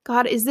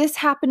 God, is this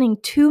happening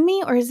to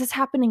me or is this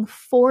happening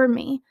for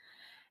me?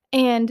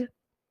 And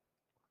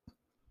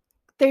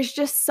there's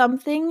just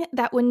something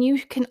that when you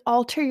can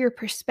alter your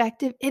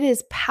perspective, it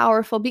is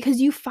powerful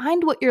because you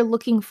find what you're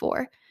looking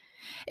for.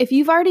 If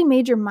you've already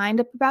made your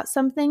mind up about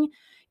something,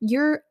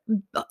 your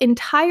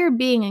entire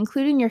being,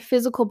 including your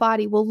physical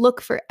body, will look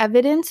for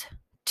evidence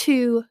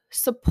to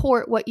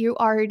support what you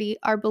already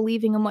are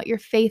believing and what your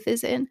faith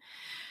is in.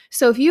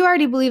 So if you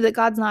already believe that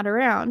God's not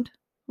around,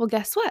 well,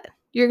 guess what?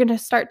 You're going to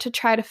start to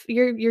try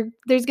to,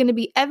 there's going to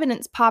be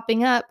evidence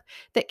popping up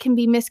that can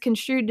be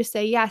misconstrued to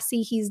say, yeah,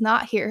 see, he's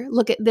not here.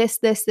 Look at this,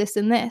 this, this,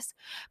 and this.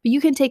 But you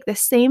can take the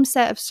same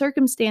set of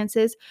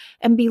circumstances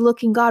and be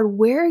looking, God,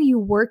 where are you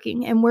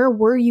working? And where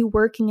were you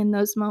working in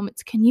those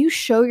moments? Can you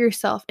show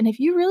yourself? And if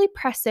you really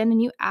press in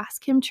and you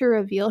ask him to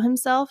reveal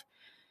himself,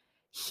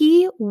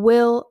 he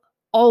will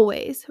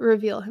always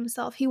reveal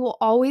himself. He will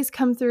always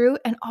come through,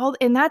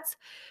 and that's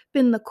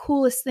been the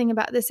coolest thing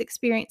about this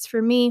experience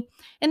for me.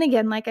 And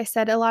again, like I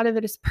said, a lot of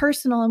it is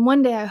personal, and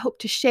one day I hope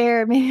to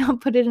share, maybe I'll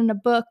put it in a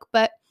book,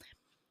 but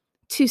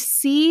to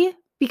see,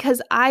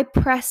 because I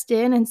pressed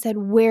in and said,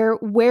 where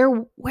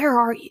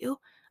are you?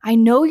 I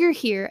know you're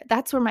here.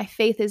 That's where my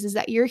faith is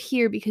that you're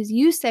here because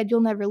you said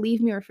you'll never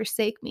leave me or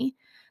forsake me.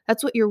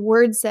 That's what your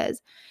word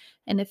says.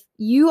 And if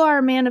you are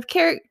a man of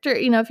character,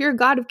 if you're a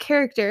God of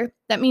character,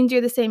 that means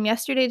you're the same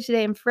yesterday,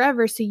 today, and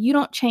forever. So you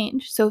don't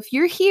change. So if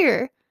you're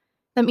here,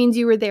 that means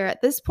you were there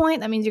at this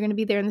point. That means you're going to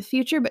be there in the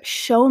future. But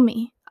show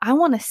me. I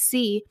want to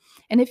see.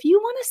 And if you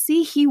want to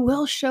see, he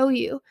will show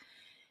you.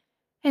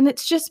 And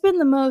it's just been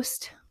the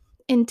most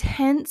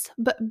intense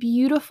but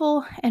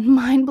beautiful and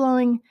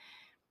mind-blowing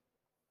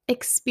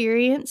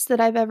experience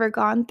that I've ever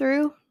gone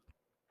through.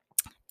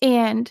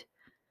 And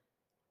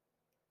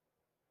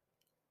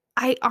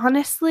I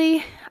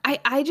honestly,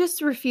 I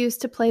just refuse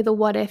to play the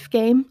what if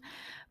game,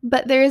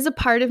 but there is a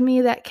part of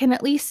me that can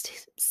at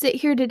least sit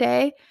here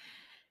today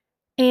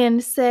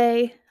and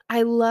say,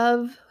 I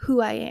love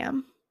who I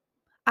am.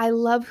 I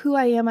love who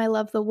I am. I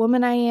love the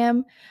woman I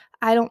am.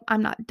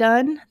 I'm not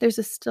done. There's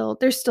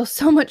still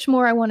so much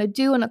more I want to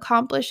do and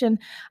accomplish, and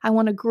I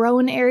want to grow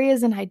in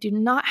areas, and I do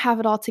not have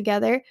it all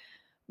together,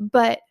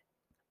 but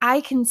I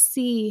can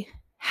see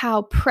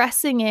how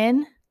pressing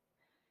in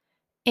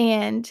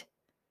and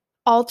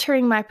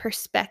altering my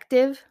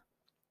perspective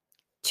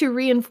to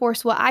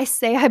reinforce what I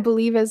say I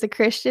believe as a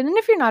Christian. And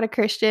if you're not a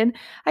Christian,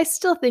 I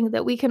still think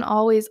that we can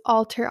always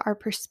alter our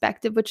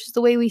perspective, which is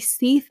the way we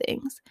see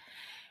things.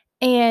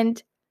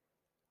 And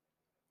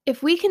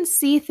if we can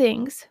see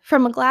things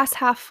from a glass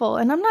half full,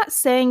 and I'm not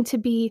saying to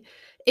be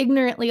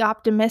ignorantly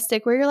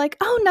optimistic where you're like,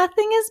 oh,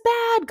 nothing is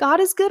bad.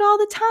 God is good all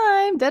the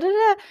time. Da, da,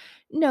 da.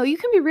 No, you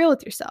can be real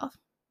with yourself.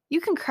 You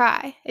can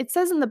cry. It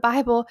says in the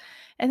Bible,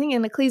 I think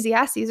in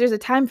Ecclesiastes, there's a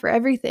time for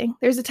everything.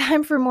 There's a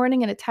time for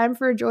mourning and a time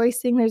for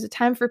rejoicing. There's a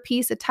time for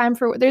peace,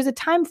 there's a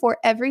time for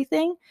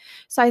everything.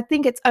 So I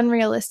think it's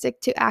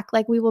unrealistic to act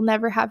like we will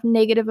never have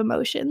negative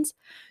emotions.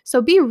 So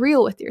be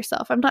real with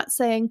yourself. I'm not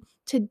saying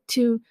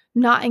to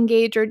not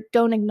engage or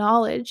don't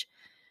acknowledge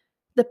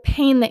the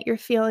pain that you're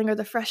feeling or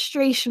the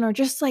frustration or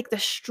just like the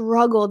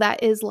struggle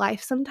that is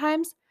life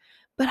sometimes.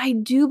 But I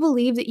do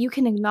believe that you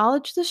can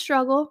acknowledge the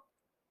struggle,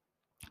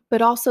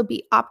 but also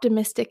be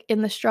optimistic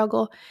in the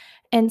struggle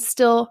and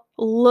still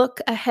look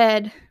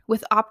ahead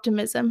with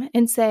optimism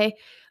and say,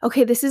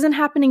 okay, this isn't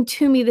happening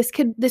to me. This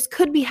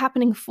could be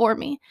happening for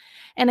me.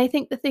 And I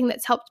think the thing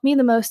that's helped me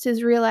the most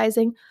is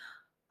realizing,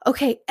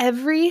 okay,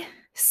 every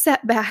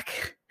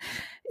setback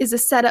is a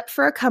setup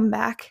for a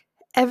comeback.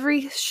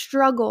 Every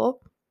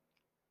struggle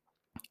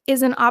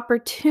is an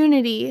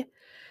opportunity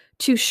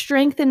to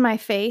strengthen my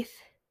faith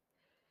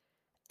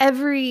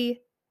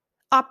every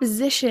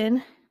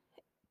opposition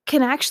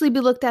can actually be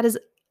looked at as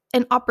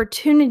an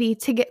opportunity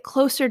to get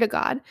closer to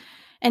God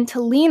and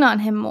to lean on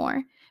him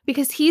more,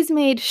 because he's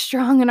made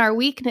strong in our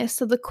weakness.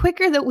 So the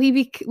quicker that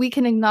we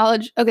can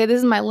acknowledge, okay, this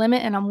is my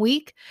limit and I'm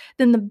weak,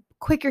 then the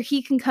quicker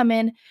he can come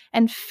in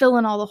and fill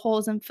in all the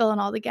holes and fill in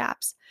all the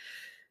gaps.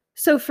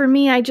 So for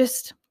me,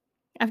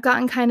 I've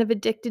gotten kind of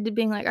addicted to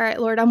being like, all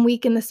right, Lord, I'm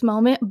weak in this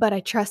moment, but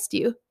I trust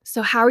you.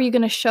 So how are you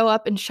going to show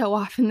up and show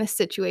off in this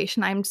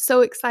situation? I'm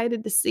so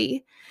excited to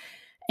see.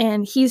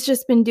 And he's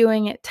just been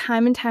doing it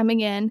time and time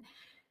again.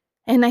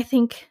 And I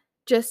think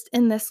just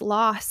in this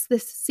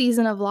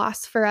season of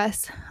loss for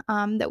us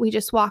that we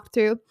just walked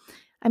through,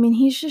 I mean,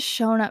 he's just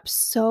shown up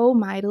so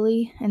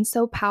mightily and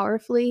so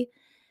powerfully.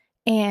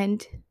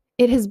 And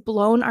it has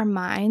blown our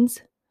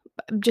minds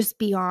just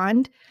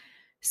beyond.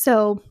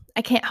 So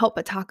I can't help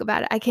but talk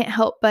about it. I can't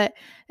help but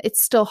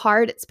it's still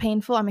hard. It's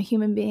painful. I'm a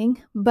human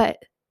being.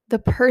 But the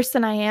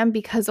person I am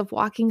because of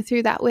walking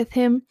through that with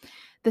him,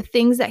 the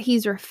things that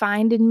he's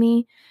refined in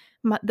me,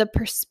 the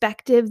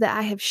perspective that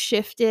I have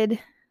shifted,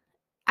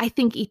 I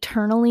think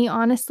eternally,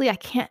 honestly, I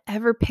can't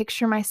ever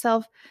picture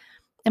myself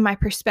and my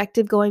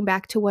perspective going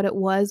back to what it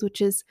was,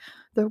 which is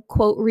the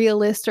quote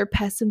realist or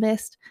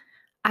pessimist.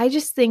 I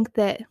just think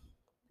that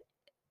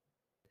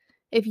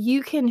if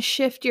you can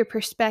shift your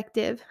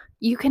perspective,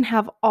 you can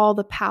have all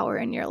the power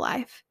in your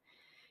life.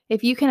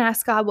 If you can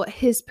ask God what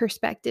his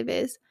perspective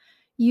is,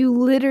 you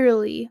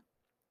literally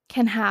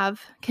can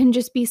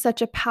just be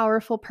such a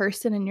powerful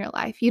person in your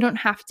life. You don't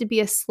have to be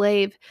a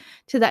slave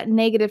to that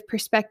negative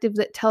perspective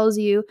that tells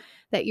you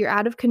that you're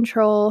out of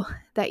control,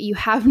 that you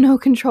have no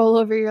control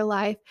over your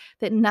life,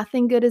 that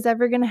nothing good is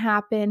ever going to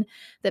happen,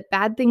 that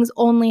bad things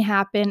only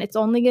happen, it's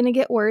only going to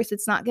get worse,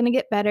 it's not going to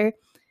get better.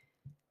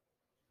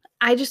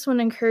 I just want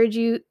to encourage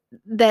you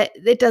that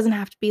it doesn't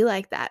have to be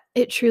like that.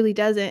 It truly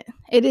doesn't.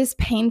 It is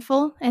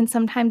painful, and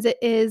sometimes it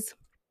is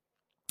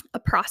a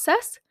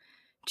process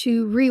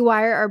to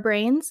rewire our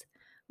brains,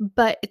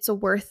 but it's a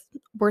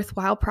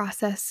worthwhile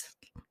process.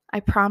 I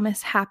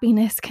promise.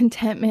 Happiness,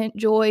 contentment,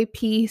 joy,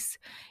 peace,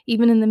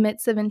 even in the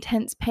midst of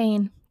intense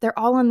pain, they're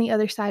all on the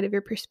other side of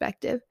your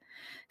perspective.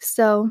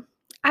 So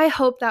I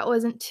hope that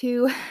wasn't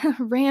too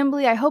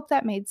rambly. I hope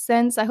that made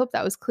sense. I hope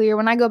that was clear.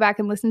 When I go back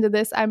and listen to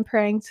this, I'm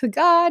praying to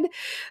God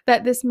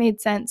that this made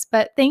sense.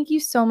 But thank you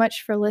so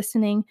much for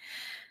listening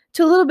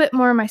to a little bit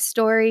more of my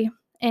story.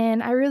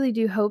 And I really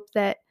do hope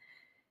that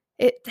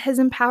it has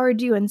empowered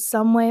you in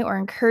some way or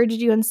encouraged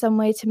you in some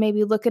way to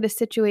maybe look at a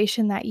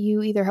situation that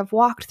you either have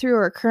walked through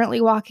or are currently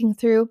walking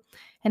through.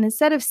 And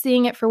instead of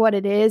seeing it for what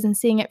it is and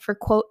seeing it for,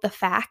 quote, the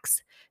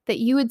facts, that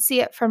you would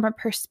see it from a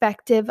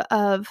perspective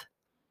of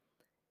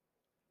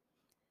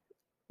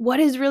what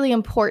is really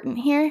important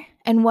here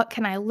and what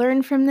can I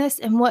learn from this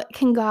and what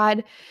can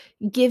God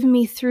give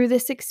me through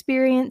this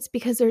experience,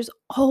 because there's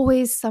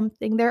always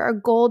something. There are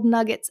gold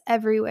nuggets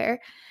everywhere.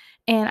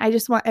 And I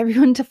just want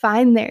everyone to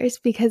find theirs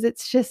because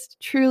it's just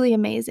truly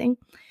amazing.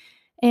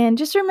 And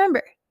just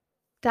remember,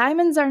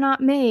 diamonds are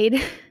not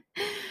made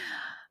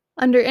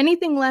under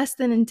anything less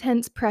than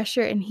intense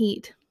pressure and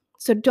heat.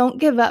 So don't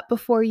give up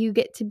before you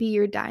get to be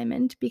your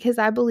diamond, because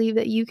I believe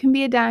that you can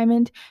be a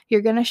diamond.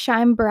 You're going to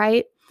shine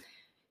bright.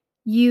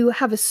 You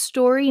have a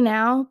story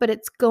now, but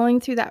it's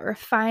going through that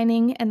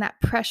refining and that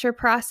pressure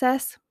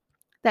process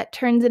that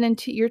turns it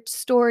into your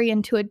story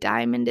into a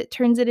diamond. It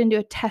turns it into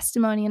a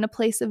testimony and a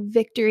place of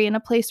victory and a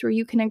place where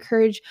you can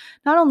encourage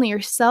not only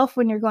yourself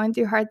when you're going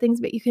through hard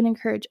things, but you can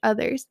encourage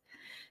others.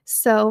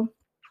 So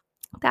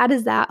that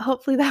is that.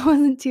 Hopefully that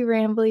wasn't too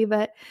rambly,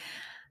 but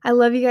I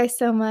love you guys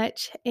so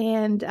much.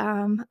 And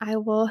I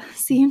will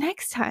see you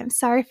next time.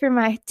 Sorry for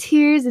my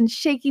tears and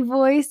shaky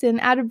voice and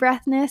out of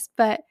breathness,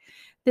 but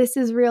this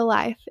is real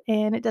life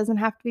and it doesn't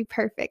have to be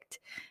perfect.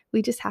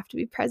 We just have to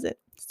be present.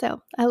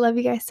 So I love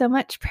you guys so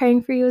much.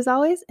 Praying for you as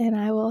always, and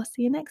I will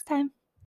see you next time.